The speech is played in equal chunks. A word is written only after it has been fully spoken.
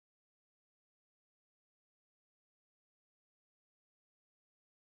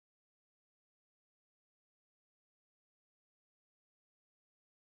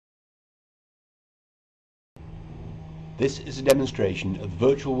This is a demonstration of the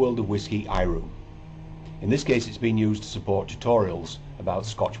virtual world of whisky iRoom. In this case it's been used to support tutorials about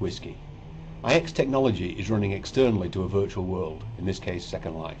Scotch whisky. iX technology is running externally to a virtual world, in this case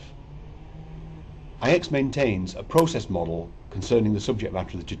Second Life. iX maintains a process model concerning the subject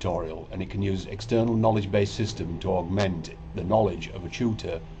matter of the tutorial, and it can use external knowledge-based system to augment the knowledge of a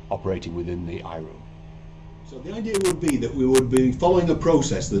tutor operating within the iRoom. So the idea would be that we would be following a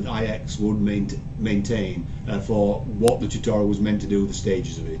process that iX would maintain for what the tutorial was meant to do, the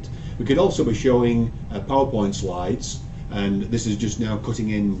stages of it. We could also be showing PowerPoint slides, and this is just now cutting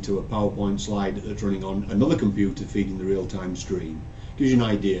into a PowerPoint slide that's running on another computer feeding the real-time stream. Gives you an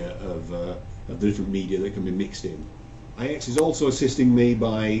idea of the different media that can be mixed in. iX is also assisting me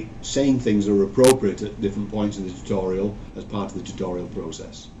by saying things that are appropriate at different points in the tutorial as part of the tutorial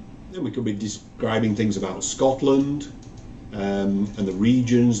process. Then we could be describing things about Scotland and the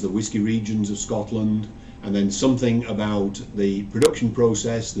regions, the whisky regions of Scotland, and then something about the production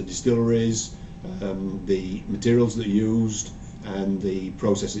process, the distilleries, the materials that are used, and the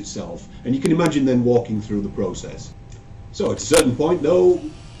process itself. And you can imagine then walking through the process. So at a certain point though,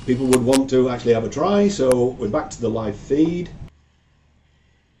 people would want to actually have a try, so we're back to the live feed.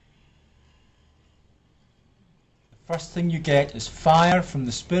 First thing you get is fire from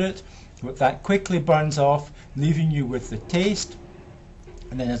the spirit, but that quickly burns off, leaving you with the taste,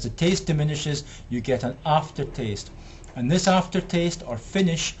 and then as the taste diminishes you get an aftertaste, and this aftertaste or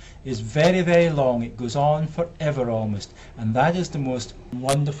finish is very, very long. It goes on forever almost, and that is the most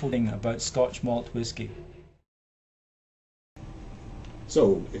wonderful thing about Scotch malt whisky.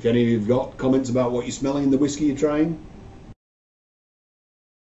 So if any of you have got comments about what you're smelling in the whisky you're trying,